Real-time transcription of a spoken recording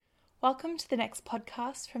Welcome to the next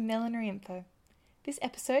podcast from Millinery Info. This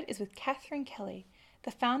episode is with Catherine Kelly, the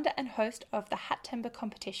founder and host of the Hattember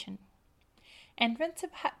competition. Entrants of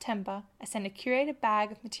Hattember are sent a curated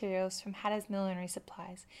bag of materials from Hatters Millinery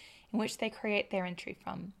Supplies, in which they create their entry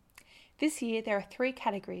from. This year there are 3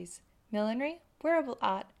 categories: millinery, wearable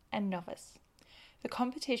art, and novice. The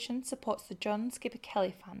competition supports the John Skipper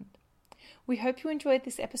Kelly Fund. We hope you enjoyed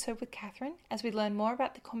this episode with Catherine as we learn more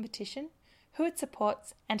about the competition, who it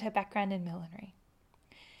supports, and her background in millinery.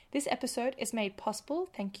 This episode is made possible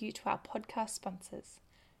thank you to our podcast sponsors: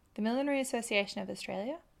 the Millinery Association of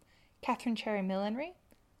Australia, Catherine Cherry Millinery,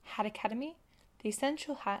 Hat Academy, The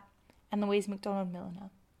Essential Hat, and Louise McDonald Milliner.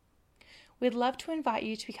 We'd love to invite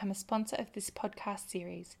you to become a sponsor of this podcast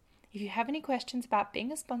series. If you have any questions about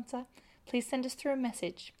being a sponsor, please send us through a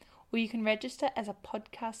message, or you can register as a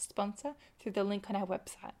podcast sponsor through the link on our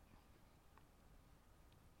website.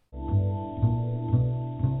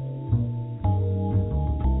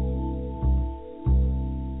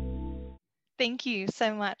 Thank you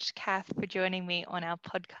so much, Kath, for joining me on our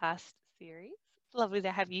podcast series. Lovely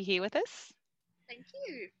to have you here with us. Thank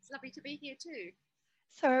you. It's lovely to be here too.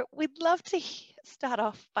 So we'd love to start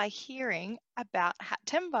off by hearing about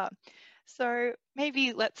Hattember. So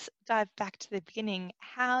maybe let's dive back to the beginning.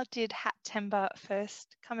 How did Hattember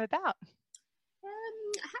first come about?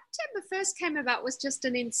 Hattember first came about was just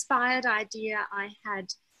an inspired idea I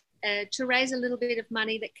had to raise a little bit of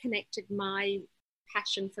money that connected my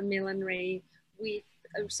passion for millinery with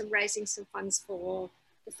raising some funds for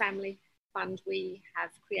the family fund we have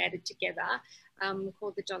created together,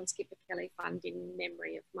 called the John Skipper Kelly Fund, in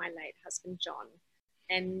memory of my late husband John.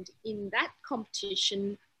 And in that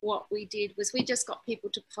competition, what we did was we just got people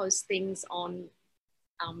to post things on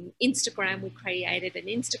Instagram. We created an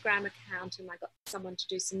Instagram account and I got someone to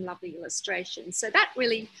do some lovely illustrations. So that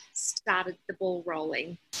really started the ball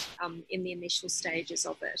rolling in the initial stages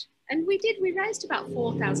of it. And we raised about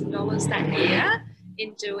 $4,000 that year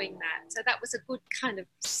in doing that. So that was a good kind of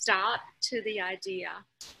start to the idea.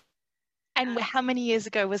 And how many years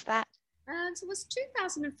ago was that? So it was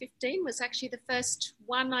 2015 was actually the first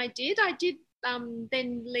one I did. I did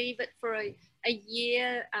then leave it for a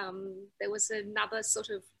year. There was another sort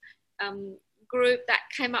of group that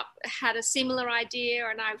came up, had a similar idea,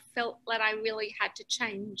 and I felt that I really had to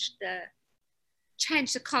change the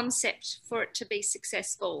concept for it to be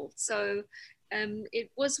successful. So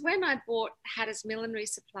it was when I bought Hatters Millinery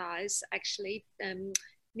Supplies, actually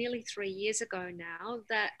nearly 3 years ago now,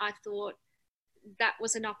 that I thought that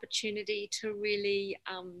was an opportunity to really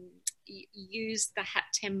use the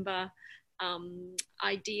Hattember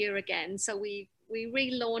idea again. So we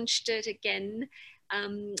relaunched it again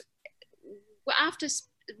after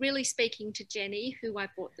really speaking to Jenny, who I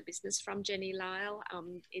bought the business from, Jenny Lyle.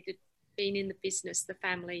 It had been in the business, the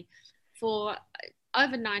family, for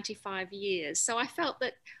over 95 years. So I felt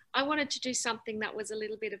that I wanted to do something that was a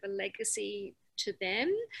little bit of a legacy to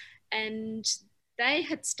them. And they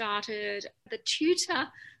had started the tutor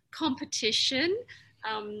competition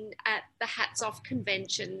at the Hats Off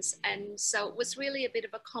conventions. And so it was really a bit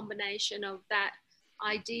of a combination of that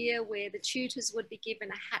idea where the tutors would be given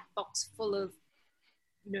a hat box full of,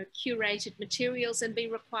 curated materials and be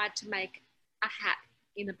required to make a hat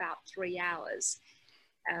in about 3 hours.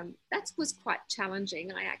 That was quite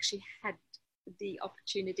challenging. I actually had the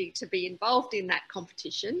opportunity to be involved in that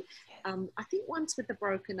competition. I think once with a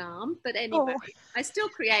broken arm, but anyway, I still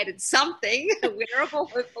created something wearable,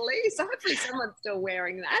 hopefully. So hopefully someone's still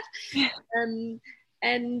wearing that. Yeah.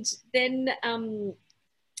 And then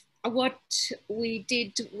what we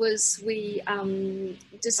did was we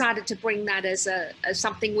decided to bring that as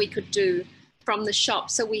something we could do from the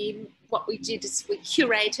shop. So what we did is we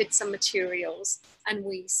curated some materials and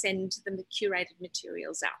we send the curated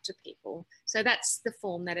materials out to people. So that's the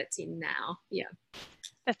form that it's in now. Yeah.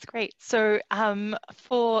 That's great. So going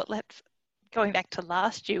back to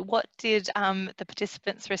last year, what did the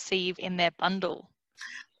participants receive in their bundle?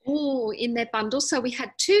 In their bundle. So we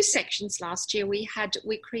had 2 sections last year. We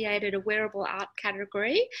created a wearable art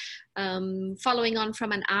category, following on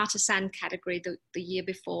from an artisan category the year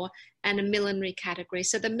before, and a millinery category.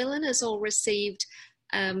 So the milliners all received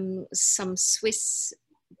some Swiss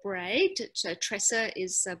braid. So Tressa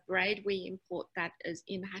is a braid. We import that as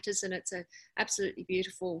in Hatters, and it's a absolutely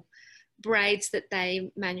beautiful braids that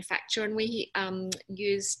they manufacture. And we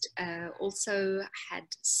also had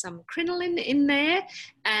some crinoline in there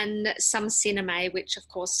and some cineme, which of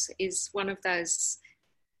course is one of those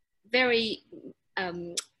very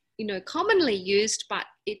commonly used, but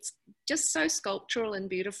it's just so sculptural and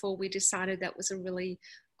beautiful. We decided that was a really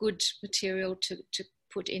good material to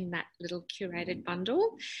put in that little curated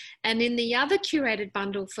bundle. And in the other curated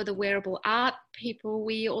bundle for the wearable art people,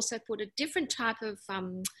 we also put a different type of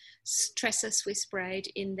Tressa Swiss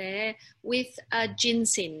braid in there with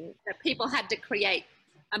ginseng that people had to create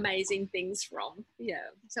amazing things from. Yeah.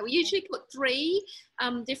 So we usually put 3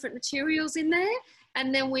 different materials in there,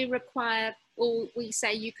 and then we require, or we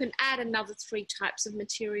say you can add another 3 types of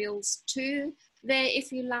materials to there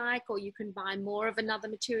if you like, or you can buy more of another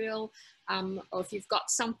material, or if you've got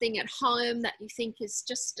something at home that you think is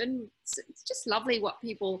just, and it's just lovely what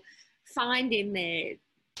people find in their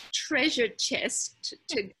treasure chest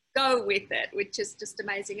to go with it, which is just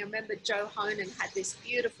amazing. I remember Jo Honan had this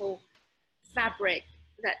beautiful fabric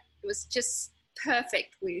that was just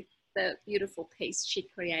perfect with the beautiful piece she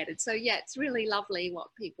created. So yeah, it's really lovely what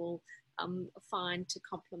people find to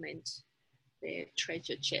complement their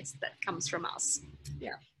treasure chest that comes from us.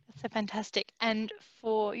 Yeah. That's so fantastic. And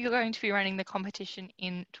you're going to be running the competition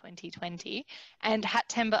in 2020, and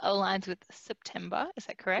Hattember aligns with September, is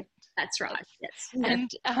that correct? That's right, yes.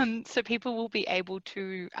 And so people will be able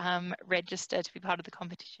to register to be part of the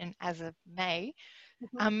competition as of May.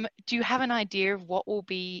 Do you have an idea of what will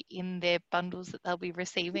be in their bundles that they'll be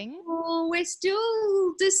receiving? Oh, we're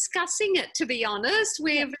still discussing it, to be honest.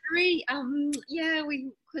 We're very, we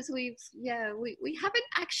haven't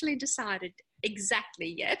actually decided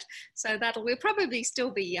exactly yet. So we'll probably still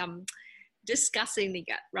be discussing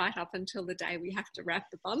it right up until the day we have to wrap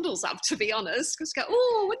the bundles up, to be honest. Because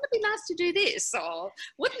wouldn't it be nice to do this? Or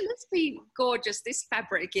wouldn't this be gorgeous, this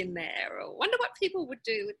fabric in there? Or wonder what people would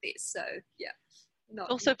do with this. So yeah.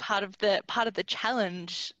 Also part of the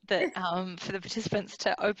challenge that for the participants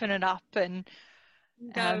to open it up and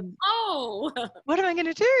go, what am I going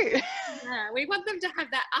to do? Yeah, we want them to have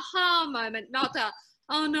that aha moment, not a,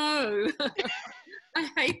 oh no, I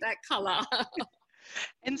hate that colour.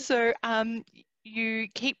 And so you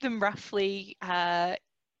keep them roughly,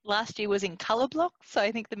 last year was in colour blocks, so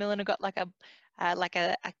I think the milliner got like a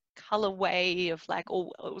colourway of it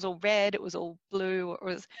was all red, it was all blue, it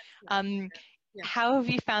was how have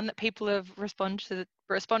you found that people have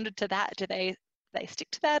responded to that? Do they stick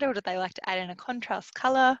to that, or do they like to add in a contrast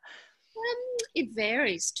colour? It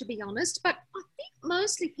varies, to be honest, but I think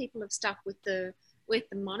mostly people have stuck with the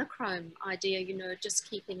monochrome idea, just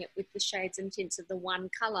keeping it with the shades and tints of the one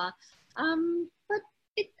colour. And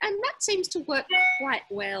that seems to work quite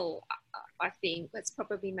well, I think. That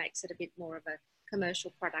probably makes it a bit more of a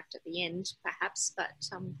commercial product at the end, perhaps. But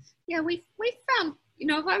we've found,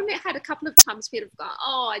 I've only had a couple of times people have gone,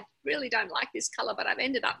 I really don't like this colour, but I've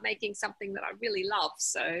ended up making something that I really love.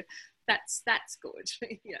 So that's good.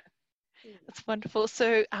 Yeah. That's wonderful.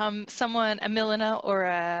 So a milliner or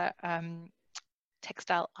a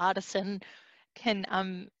textile artisan can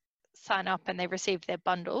sign up and they receive their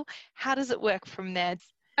bundle. How does it work from there?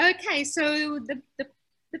 Okay, so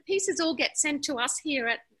the pieces all get sent to us here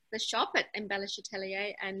at the shop at Embellish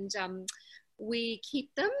Atelier, and we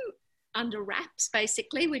keep them under wraps,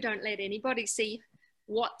 basically. We don't let anybody see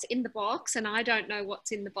what's in the box, and I don't know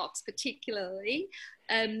what's in the box particularly.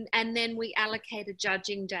 And then we allocate a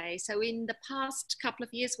judging day. So in the past couple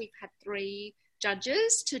of years, we've had 3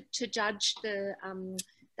 judges to judge the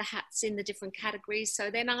hats in the different categories.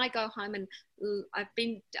 So then I go home and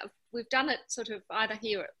we've done it sort of either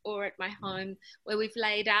here or at my home, where we've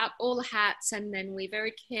laid out all the hats, and then we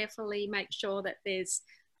very carefully make sure that there's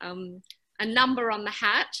a number on the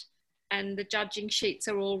hat, and the judging sheets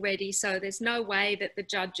are all ready. So there's no way that the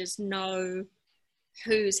judges know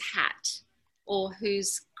whose hat or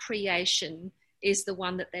whose creation is the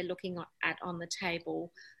one that they're looking at on the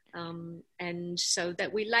table. And so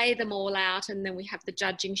that we lay them all out, and then we have the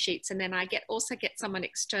judging sheets, and then I also get someone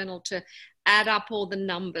external to add up all the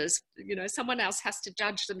numbers. Someone else has to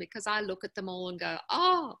judge them, because I look at them all and go,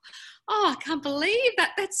 oh, I can't believe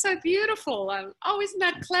that. That's so beautiful. Isn't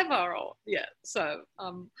that clever? So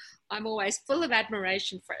I'm always full of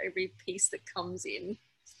admiration for every piece that comes in.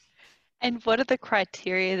 And what are the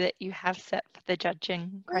criteria that you have set for the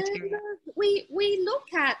judging criteria? We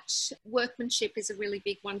look at workmanship is a really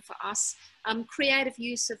big one for us. Creative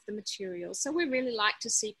use of the materials. So we really like to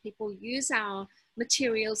see people use our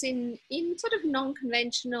materials in sort of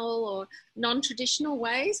non-conventional or non-traditional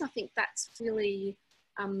ways. I think that's really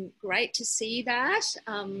great to see that.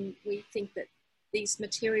 We think that these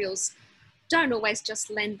materials don't always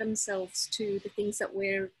just lend themselves to the things that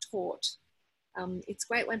we're taught. It's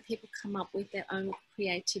great when people come up with their own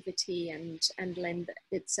creativity and lend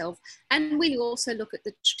itself. And we also look at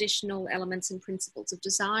the traditional elements and principles of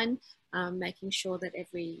design, making sure that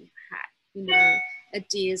every hat,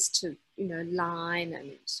 adheres to, line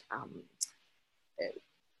and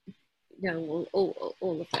you know,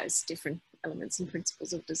 all of those different elements and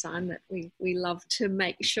principles of design that we love to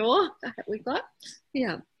make sure that we've got.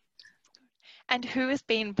 Yeah. And who has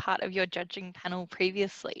been part of your judging panel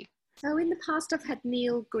previously? So in the past, I've had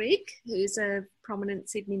Neil Grigg, who's a prominent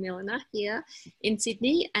Sydney milliner here in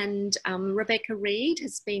Sydney, and Rebecca Reid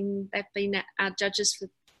they've been our judges for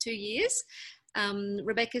 2 years.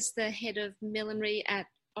 Rebecca's the head of millinery at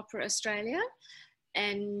Opera Australia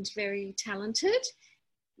and very talented.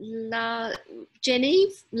 Jenny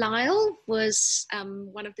Lyle was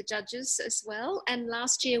one of the judges as well. And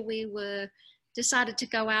last year we decided to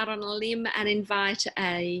go out on a limb and invite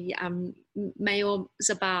a Mayor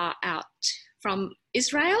Zabar out from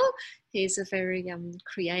Israel. He's a very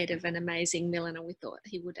creative and amazing milliner. We thought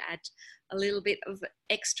he would add a little bit of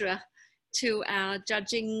extra to our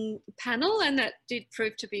judging panel, and that did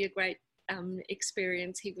prove to be a great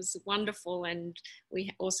experience. He was wonderful, and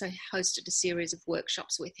we also hosted a series of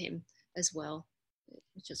workshops with him as well,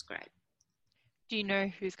 which is great. Do you know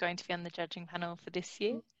who's going to be on the judging panel for this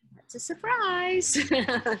year? That's a surprise.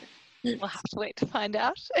 We'll have to wait to find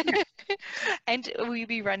out. And are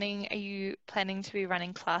you planning to be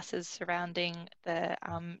running classes surrounding the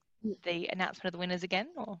announcement of the winners again?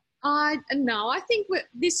 Or? No, I think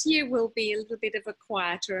this year will be a little bit of a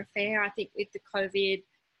quieter affair. I think with the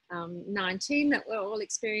COVID-19 that we're all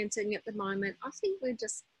experiencing at the moment, I think we'll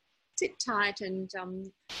just sit tight and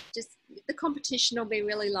just the competition will be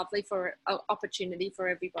really lovely for an opportunity for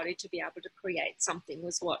everybody to be able to create something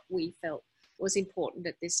was what we felt was important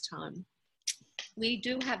at this time. We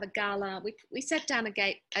do have a gala. We set down a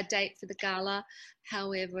date for the gala.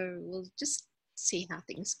 However, we'll just see how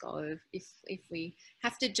things go. If we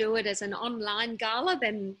have to do it as an online gala,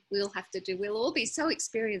 then we'll all be so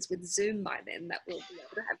experienced with Zoom by then that we'll be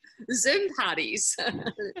able to have Zoom parties.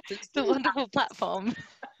 It's a wonderful platform.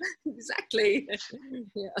 Exactly.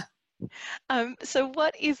 Yeah. So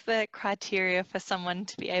what is the criteria for someone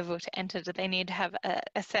to be able to enter? Do they need to have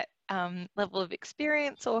a set level of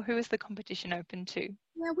experience, or who is the competition open to?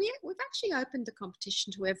 Yeah, we've actually opened the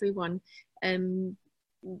competition to everyone.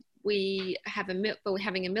 We're having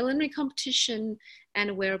a millinery competition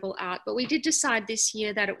and a wearable art, but we did decide this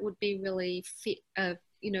year that it would be really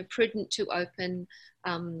prudent to open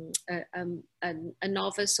a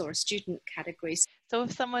novice or a student category. So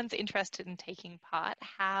if someone's interested in taking part,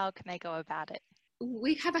 how can they go about it?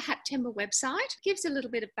 We have a HatTember website. It gives a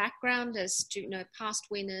little bit of background as to past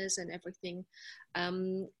winners and everything,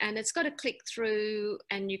 and it's got a click through,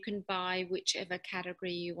 and you can buy whichever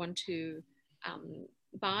category you want to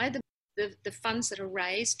buy. The funds that are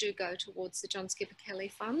raised do go towards the John Skipper Kelly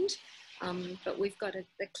Fund, but we've got a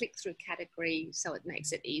click-through category, so it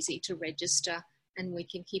makes it easy to register, and we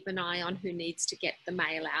can keep an eye on who needs to get the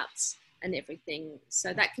mail-outs and everything.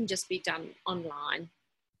 So that can just be done online.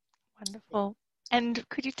 Wonderful. And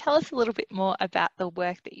could you tell us a little bit more about the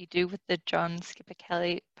work that you do with the John Skipper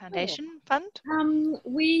Kelly Foundation Fund?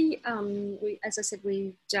 We, as I said,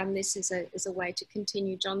 we've done this as a way to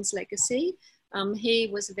continue John's legacy. He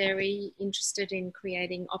was very interested in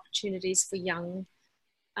creating opportunities for young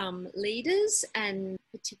leaders, and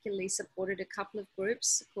particularly supported a couple of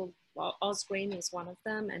groups called Osgreen was one of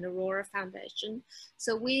them, and Aurora Foundation.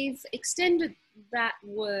 So we've extended that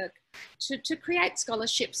work to create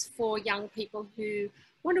scholarships for young people who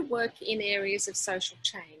want to work in areas of social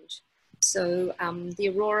change. So the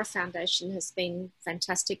Aurora Foundation has been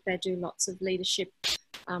fantastic. They do lots of leadership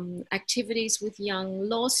activities with young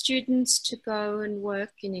law students to go and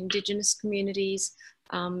work in Indigenous communities,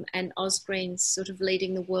 and Osgreen's sort of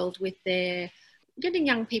leading the world with getting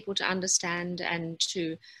young people to understand and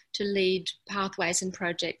to lead pathways and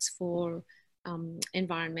projects for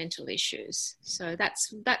environmental issues. So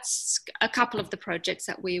that's a couple of the projects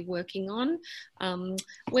that we're working on.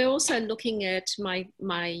 We're also looking at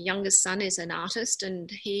my youngest son is an artist,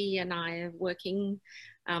 and he and I are working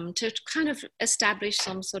to kind of establish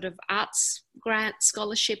some sort of arts grant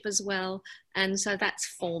scholarship as well. And so that's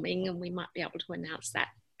forming, and we might be able to announce that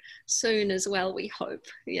soon as well, we hope.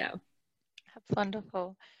 Yeah. That's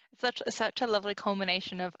wonderful. It's such a lovely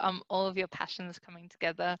culmination of all of your passions coming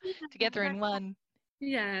together in one.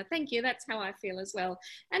 Yeah, thank you. That's how I feel as well.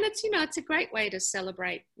 And it's a great way to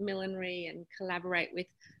celebrate millinery and collaborate with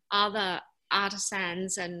other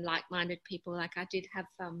artisans and like-minded people. Like I did have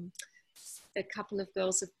a couple of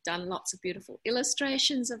girls have done lots of beautiful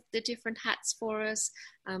illustrations of the different hats for us.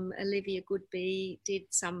 Olivia Goodby did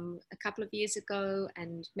some a couple of years ago,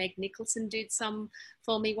 and Meg Nicholson did some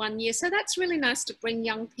for me one year. So that's really nice to bring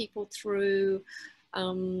young people through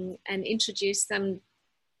and introduce them.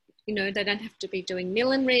 They don't have to be doing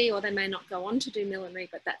millinery, or they may not go on to do millinery,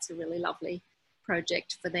 but that's a really lovely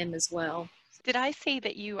project for them as well. Did I see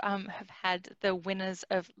that you have had the winners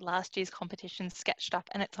of last year's competition sketched up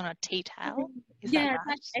and it's on a tea towel? Is that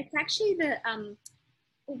right? It's actually the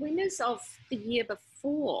winners of the year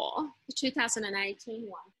before, the 2018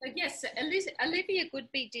 one. So yes, Olivia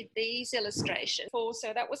Goodby did these illustrations.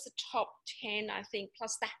 So that was the top 10, I think,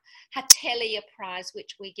 plus the Hatelia Prize,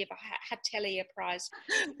 which we give a Hatelia Prize.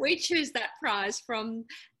 We choose that prize from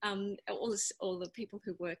all the people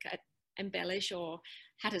who work at Embellish or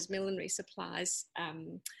Hatter's Millinery Supplies.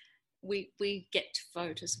 We get to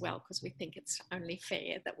vote as well, because we think it's only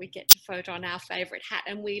fair that we get to vote on our favourite hat,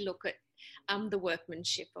 and we look at the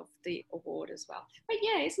workmanship of the award as well. But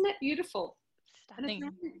yeah, isn't that beautiful?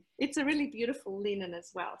 Stunning. It's a really beautiful linen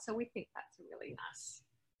as well, so we think that's a really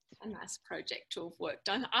nice project to have worked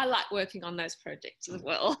on. I like working on those projects as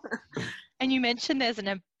well. And you mentioned there's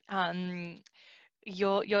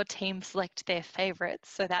your team select their favourites,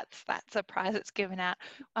 so that's a prize that's given out.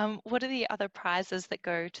 What are the other prizes that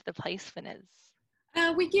go to the place winners?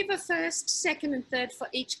 We give a first, second and third for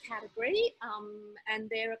each category, and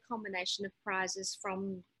they're a combination of prizes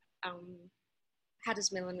from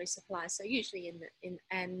Hatter's Millinery Supply. So usually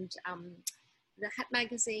the Hat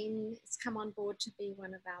Magazine has come on board to be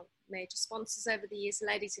one of our major sponsors over the years,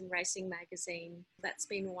 Ladies in Racing Magazine. That's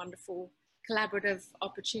been a wonderful collaborative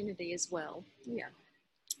opportunity as well. Yeah.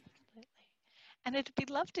 Absolutely. And it'd be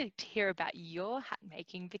lovely to hear about your hat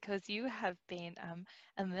making, because you have been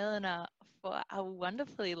a milliner for a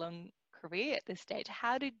wonderfully long career at this stage.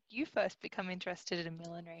 How did you first become interested in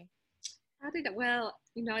millinery? Well,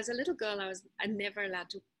 as a little girl, I'm never allowed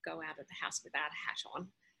to go out of the house without a hat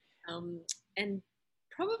on. And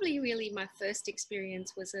probably really my first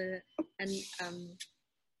experience was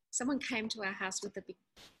someone came to our house with a big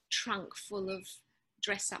trunk full of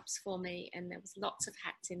dress-ups for me, and there was lots of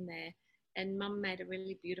hats in there, and Mum made a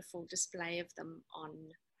really beautiful display of them on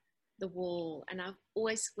the wall, and I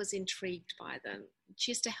always was intrigued by them.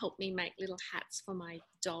 She used to help me make little hats for my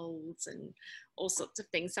dolls and all sorts of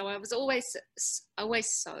things. So I was always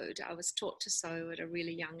sewed. I was taught to sew at a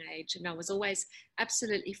really young age, and I was always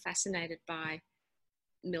absolutely fascinated by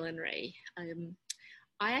millinery.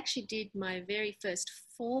 I actually did my very first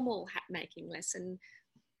formal hat making lesson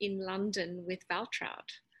in London with Valtraud.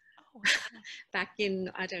 Oh. Back in,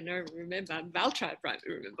 I don't know, Valtraud, right?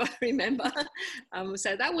 Remember.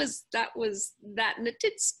 So that was that, and it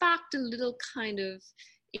did sparked a little kind of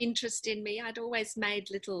interest in me. I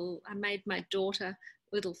made my daughter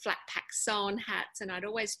little flat pack sew-on hats, and I'd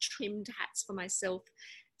always trimmed hats for myself.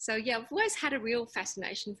 So yeah, I've always had a real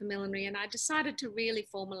fascination for millinery, and I decided to really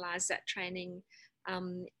formalise that training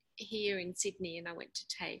here in Sydney, and I went to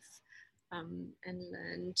TAFE. And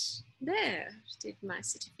learned there, did my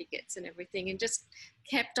certificates and everything, and just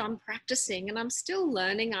kept on practicing. And I'm still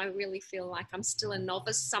learning. I really feel like I'm still a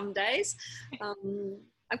novice some days.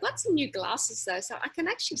 I've got some new glasses though, so I can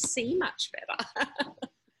actually see much better.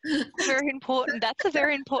 Very important. That's a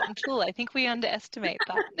very important tool. I think we underestimate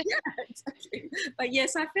that. Yeah, exactly. But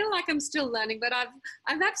yes, I feel like I'm still learning, but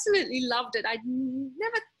I've absolutely loved it. I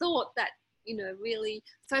never thought that, really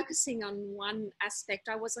focusing on one aspect.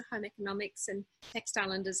 I was a home economics and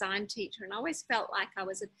textile and design teacher, and I always felt like I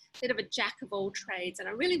was a bit of a jack of all trades, and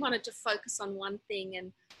I really wanted to focus on one thing.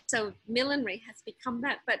 And so millinery has become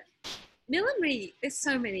that. But millinery, there's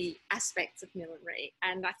so many aspects of millinery,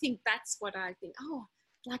 and I think that's what I think, I'd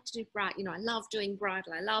like to do bright. I love doing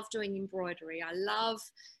bridal. I love doing embroidery. I love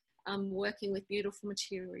working with beautiful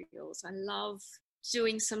materials. I love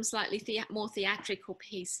doing some slightly more theatrical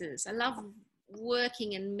pieces. I love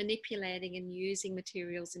working and manipulating and using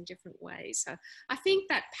materials in different ways. So I think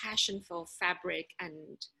that passion for fabric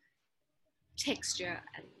and texture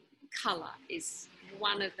and colour is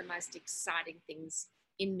one of the most exciting things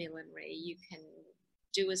in millinery. You can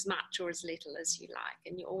do as much or as little as you like,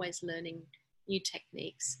 and you're always learning new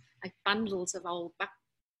techniques, like bundles of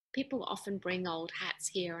people often bring old hats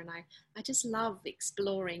here, and I just love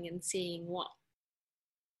exploring and seeing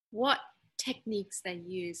what techniques they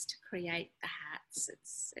use to create the hats.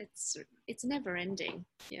 It's never ending.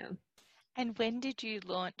 Yeah. And when did you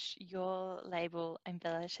launch your label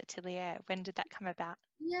Embellish Atelier? When did that come about?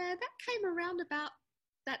 Yeah, that came around about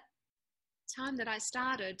that time that I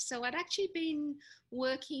started. So I'd actually been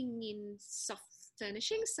working in soft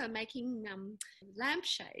furnishings, so making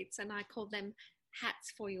lampshades, and I called them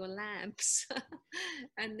hats for your lamps.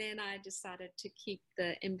 And then I decided to keep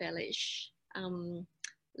the Embellish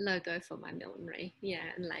logo for my millinery,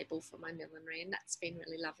 and label for my millinery, and that's been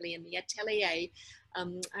really lovely. And the atelier,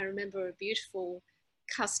 I remember a beautiful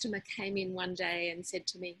customer came in one day and said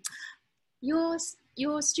to me, your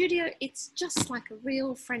studio, it's just like a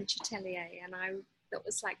real French atelier. And that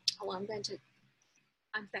was like, oh,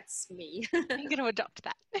 that's me. I'm going to adopt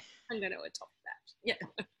that. I'm going to adopt that. Yeah.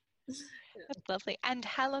 That's lovely. And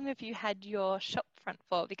how long have you had your shop front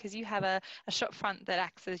for? Because you have a shop front that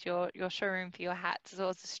acts as your showroom for your hats, as well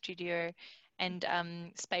as a studio and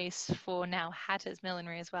space for now Hatters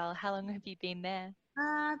Millinery as well. How long have you been there?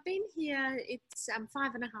 I've been here, it's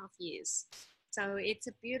 5.5 years. So it's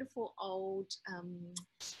a beautiful old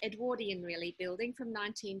Edwardian, really, building from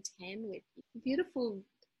 1910 with beautiful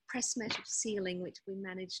pressed metal ceiling, which we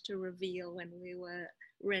managed to reveal when we were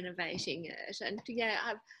renovating it. And yeah,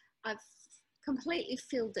 I've completely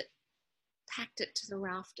filled it, packed it to the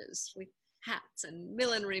rafters with hats and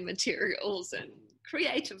millinery materials and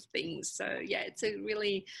creative things. So yeah, it's a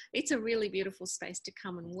really beautiful space to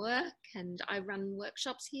come and work. And I run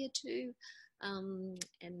workshops here too,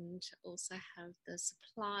 and also have the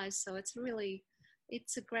supplies. So it's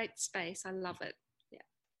a great space. I love it. Yeah.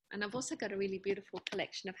 And I've also got a really beautiful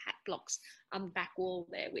collection of hat blocks on the back wall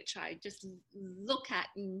there, which I just look at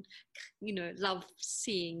and, love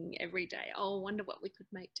seeing every day. Oh, I wonder what we could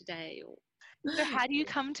make today. So how do you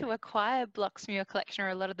come to acquire blocks from your collection? Are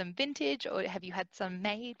a lot of them vintage, or have you had some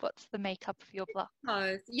made? What's the makeup of your block?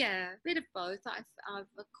 Both, yeah, a bit of both.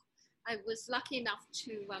 I was lucky enough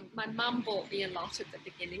to, my mum bought me a lot at the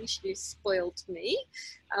beginning. She spoiled me.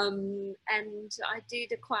 And I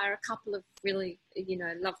did acquire a couple of really,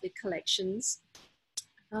 lovely collections.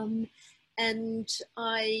 And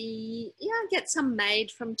I get some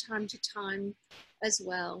made from time to time as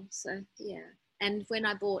well. So, yeah. And when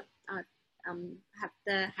I bought, have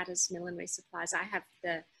the Hatters Millinery Supplies, I have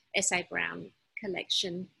the S.A. Brown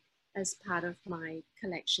collection as part of my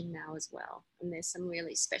collection now as well. And there's some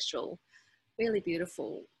really special, really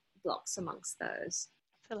beautiful blocks amongst those.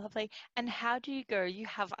 So lovely. And how do you go? You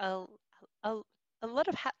have a lot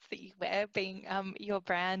of hats that you wear, being your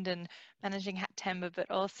brand and managing Hattember, but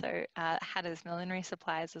also Hatters Millinery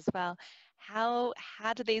Supplies as well. How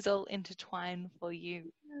do these all intertwine for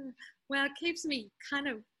you? Well, it keeps me kind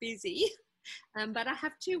of busy, but I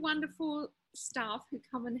have two wonderful staff who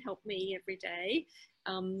come and help me every day.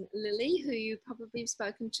 Lily, who you probably have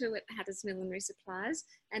spoken to at Hatters Millinery Supplies,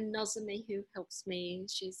 and Nozami, who helps me.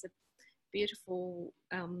 She's a beautiful,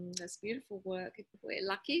 does beautiful work. We're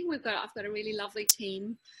lucky. I've got a really lovely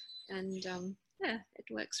team, and it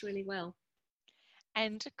works really well.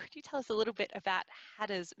 And could you tell us a little bit about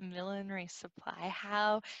Hatters Millinery Supply?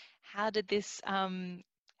 How did this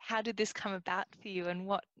come about for you, and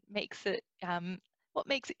what makes it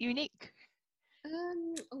unique?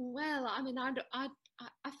 Well, I mean, I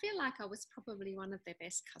feel like I was probably one of their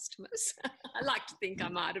best customers. I like to think I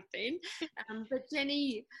might have been. But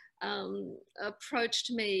Jenny approached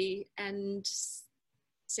me and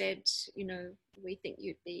said, we think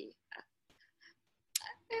you'd be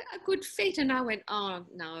a good fit. And I went, oh,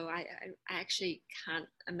 no, I actually can't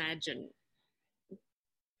imagine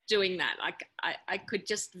doing that. Like, I could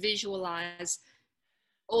just visualize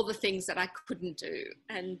all the things that I couldn't do.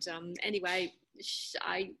 And anyway,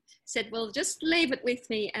 I said, well, just leave it with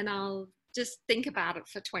me and I'll just think about it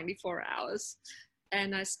for 24 hours.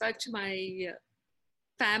 And I spoke to my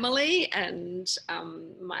family and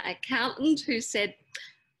my accountant, who said,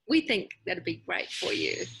 we think that'd be great for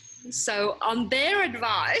you. So on their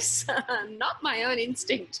advice, not my own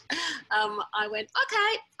instinct, I went,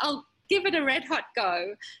 okay, I'll give it a red hot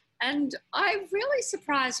go. And I really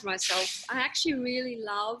surprised myself. I actually really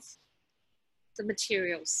love the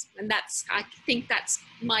materials. And I think that's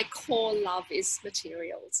my core love, is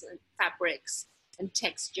materials and fabrics and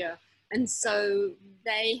texture. And so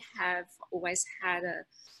they have always had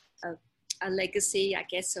a legacy, I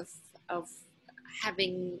guess, of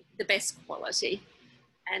having the best quality.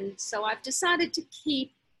 And so I've decided to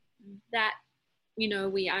keep that. We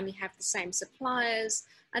only have the same suppliers.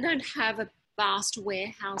 I don't have a vast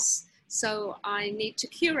warehouse, so I need to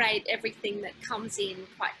curate everything that comes in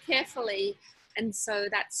quite carefully. And so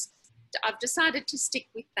I've decided to stick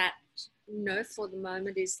with that, for the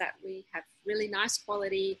moment, is that we have really nice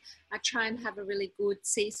quality. I try and have a really good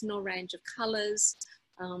seasonal range of colours.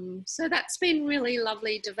 So that's been really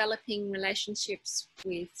lovely, developing relationships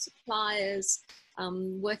with suppliers,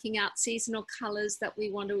 working out seasonal colours that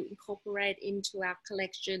we want to incorporate into our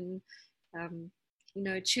collection,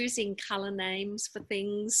 choosing colour names for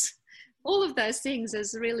things. All of those things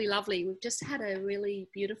is really lovely. We've just had a really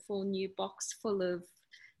beautiful new box full of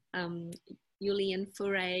Julian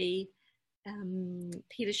Foray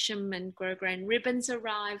Petersham and Grosgrain ribbons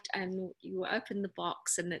arrived, and you open the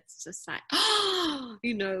box and it's just like, oh,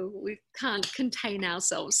 we can't contain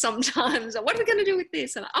ourselves sometimes. What are we going to do with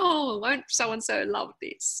this? And oh, won't so-and-so love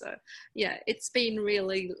this? So yeah, it's been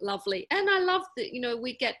really lovely. And I love that,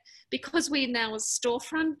 we get, because we're now a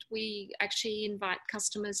storefront, we actually invite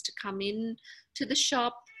customers to come in to the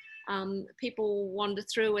shop. People wander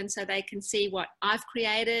through and so they can see what I've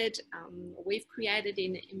created, we've created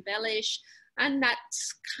in Embellish, and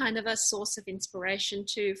that's kind of a source of inspiration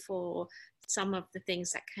too for some of the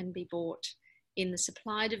things that can be bought in the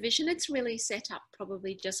supply division. It's really set up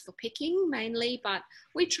probably just for picking mainly, but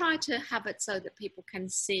we try to have it so that people can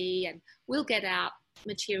see, and we'll get out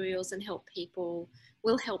materials and help people.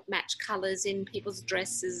 We'll help match colours in people's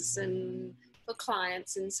dresses and for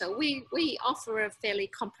clients, and so we offer a fairly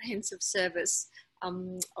comprehensive service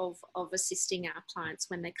of assisting our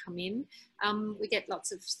clients when they come in. We get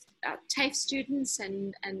lots of TAFE students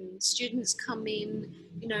and students come in,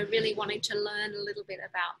 really wanting to learn a little bit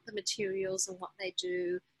about the materials and what they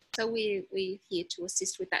do. So we're here to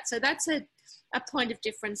assist with that. So that's a point of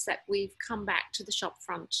difference, that we've come back to the shop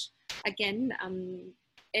front again.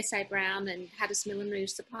 S.A. Brown and Hatters Millinery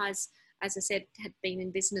Supplies, as I said, had been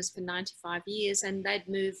in business for 95 years, and they'd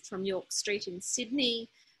moved from York Street in Sydney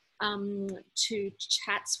to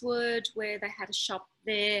Chatswood, where they had a shop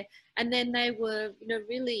there. And then they were,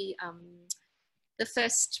 really the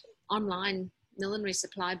first online millinery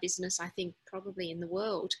supply business, I think, probably in the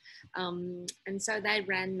world. And so they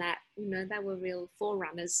ran that, they were real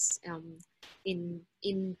forerunners in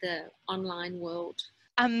the online world.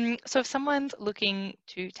 So if someone's looking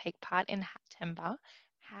to take part in Hattember,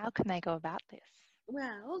 how can they go about this?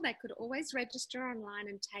 Well, they could always register online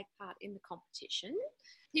and take part in the competition.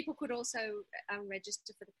 People could also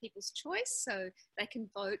register for the People's Choice, so they can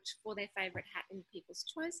vote for their favourite hat in the People's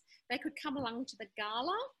Choice. They could come along to the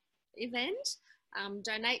gala event,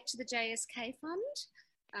 donate to the JSK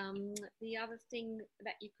Fund. The other thing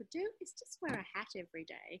that you could do is just wear a hat every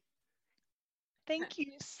day. Thank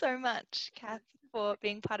you so much, Kath, for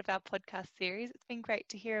being part of our podcast series. It's been great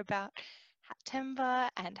to hear about Hattember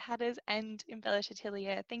and Hatters and Embellish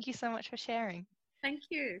Atelier. Thank you so much for sharing. Thank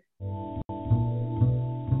you.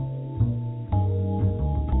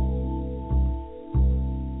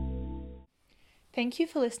 Thank you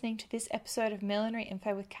for listening to this episode of Millinery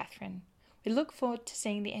Info with Catherine. We look forward to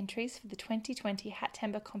seeing the entries for the 2020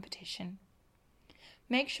 Hattember competition.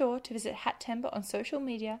 Make sure to visit Hattember on social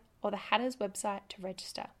media or the Hatters website to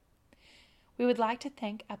register. We would like to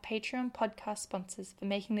thank our Patreon podcast sponsors for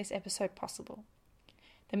making this episode possible: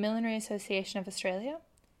 the Millinery Association of Australia,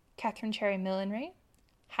 Catherine Cherry Millinery,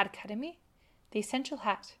 Hat Academy, The Essential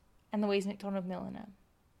Hat, and Louise McDonald Milliner.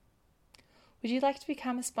 Would you like to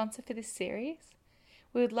become a sponsor for this series?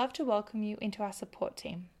 We would love to welcome you into our support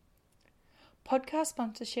team. Podcast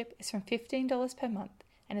sponsorship is from $15 per month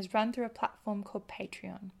and is run through a platform called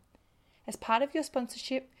Patreon. As part of your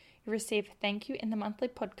sponsorship, you receive a thank you in the monthly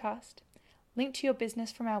podcast, link to your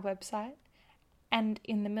business from our website, and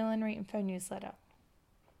in the Millinery Info newsletter.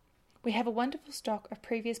 We have a wonderful stock of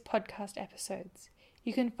previous podcast episodes.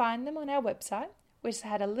 You can find them on our website, which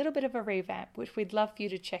has had a little bit of a revamp, which we'd love for you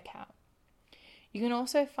to check out. You can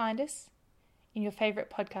also find us in your favourite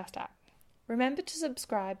podcast app. Remember to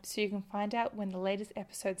subscribe so you can find out when the latest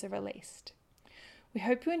episodes are released. We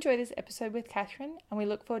hope you enjoy this episode with Catherine, and we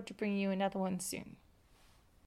look forward to bringing you another one soon.